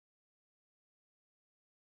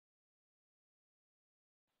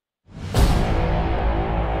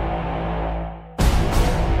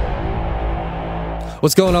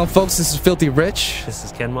What's going on, folks? This is Filthy Rich. This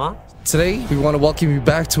is Kenma. Today, we want to welcome you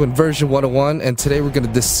back to Inversion 101, and today we're going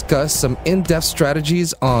to discuss some in-depth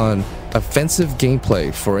strategies on offensive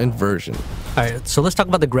gameplay for Inversion. Alright, so let's talk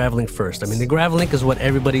about the Gravlink first. I mean, the Gravlink is what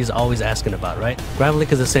everybody's always asking about, right?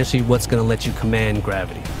 Gravlink is essentially what's going to let you command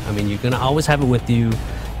gravity. I mean, you're going to always have it with you.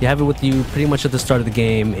 You have it with you pretty much at the start of the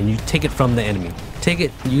game, and you take it from the enemy. Take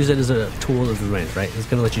it, use it as a tool of revenge, right? It's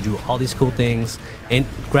going to let you do all these cool things, and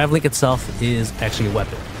Gravlink itself is actually a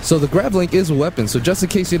weapon. So the Gravlink is a weapon, so just in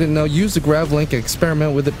case you didn't know, use the Gravlink,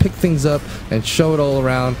 experiment with it, pick things up, and show it all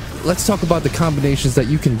around. Let's talk about the combinations that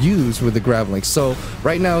you can use with the Gravlink. So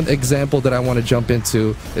right now, the example that I want to jump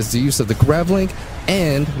into is the use of the Gravlink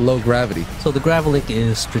and low gravity. So the Gravlink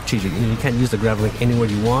is strategic. You can't use the Gravlink anywhere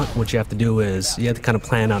you want. What you have to do is you have to kind of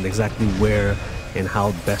plan out exactly where and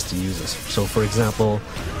how best to use this. So for example,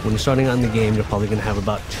 when you're starting out in the game, you're probably going to have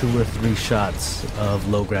about 2 or 3 shots of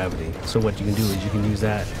low gravity. So what you can do is you can use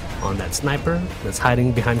that on that sniper that's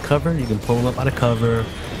hiding behind cover. You can pull him up out of cover,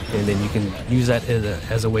 and then you can use that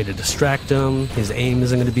as a way to distract him. His aim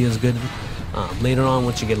isn't going to be as good. Later on,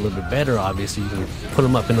 once you get a little bit better, obviously, you can put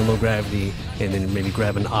him up in the low gravity and then maybe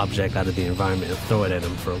grab an object out of the environment and throw it at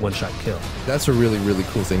him for a one-shot kill. That's a really, really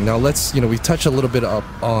cool thing. Now let's, we touched a little bit up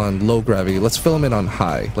on low gravity. Let's fill them in on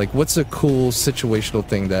high. Like, what's a cool situational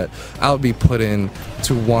thing that I would be put in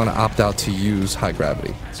to want to opt out to use high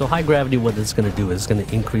gravity? So high gravity, what it's going to do is it's going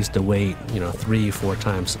to increase the weight, 3-4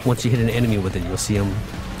 times. Once you hit an enemy with it, you'll see him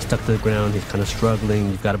stuck to the ground. He's kind of struggling.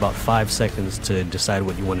 You've got about 5 seconds to decide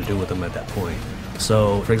what you want to do with him at that point.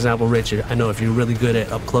 So, for example, Rich, I know if you're really good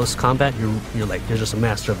at up-close combat, you're just a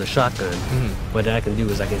master of the shotgun. What I can do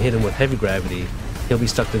is I can hit him with heavy gravity. He'll be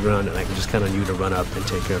stuck to the ground, and I can just count on you to run up and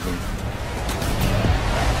take care of him.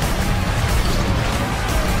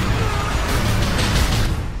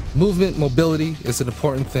 Movement, mobility is an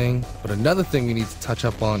important thing, but another thing we need to touch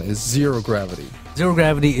up on is zero gravity. Zero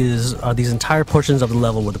gravity are these entire portions of the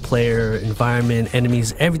level where the player, environment,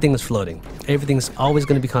 enemies, everything is floating. Everything's always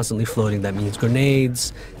going to be constantly floating. That means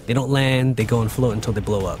grenades, they don't land, they go and float until they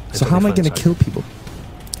blow up. So how am I going to kill people?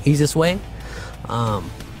 Easiest way,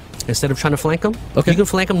 instead of trying to flank them, you can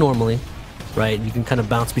flank them normally, right? You can kind of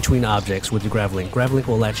bounce between objects with your Gravlink. Gravlink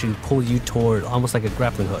will let you pull you toward, almost like a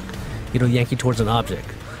grappling hook. It'll yank you towards an object.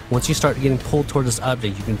 Once you start getting pulled toward this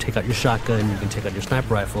object, you can take out your shotgun, you can take out your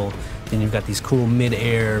sniper rifle, then you've got these cool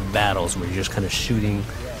mid-air battles where you're just kind of shooting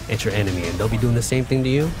at your enemy, and they'll be doing the same thing to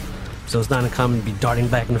you. So it's not uncommon to be darting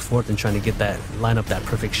back and forth and trying to get that, line up that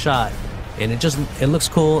perfect shot, and it looks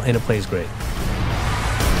cool and it plays great.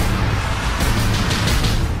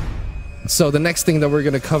 So the next thing that we're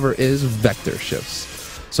going to cover is vector shifts.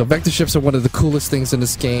 So vector shifts are one of the coolest things in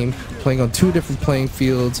this game, playing on 2 different playing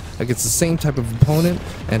fields against the same type of opponent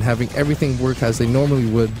and having everything work as they normally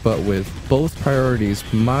would, but with both priorities,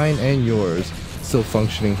 mine and yours, still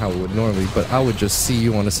functioning how it would normally, but I would just see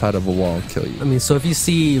you on the side of a wall and kill you. I mean, so if you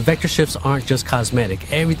see, vector shifts aren't just cosmetic.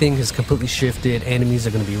 Everything is completely shifted. Enemies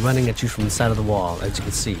are going to be running at you from the side of the wall, as you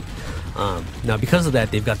can see. Now, because of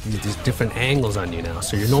that, they've got these different angles on you now.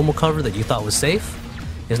 So your normal cover that you thought was safe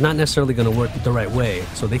is not necessarily going to work the right way.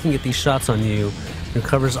 So they can get these shots on you. Your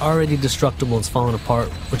cover's already destructible, it's falling apart.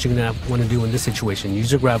 What you're going to want to do in this situation,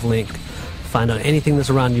 use your Gravlink, find out anything that's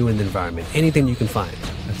around you in the environment, anything you can find.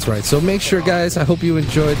 That's right. So make sure, guys, I hope you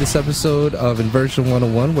enjoyed this episode of Inversion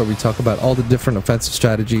 101, where we talk about all the different offensive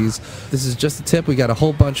strategies. This is just a tip. We got a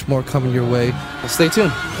whole bunch more coming your way. Well, stay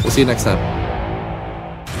tuned. We'll see you next time.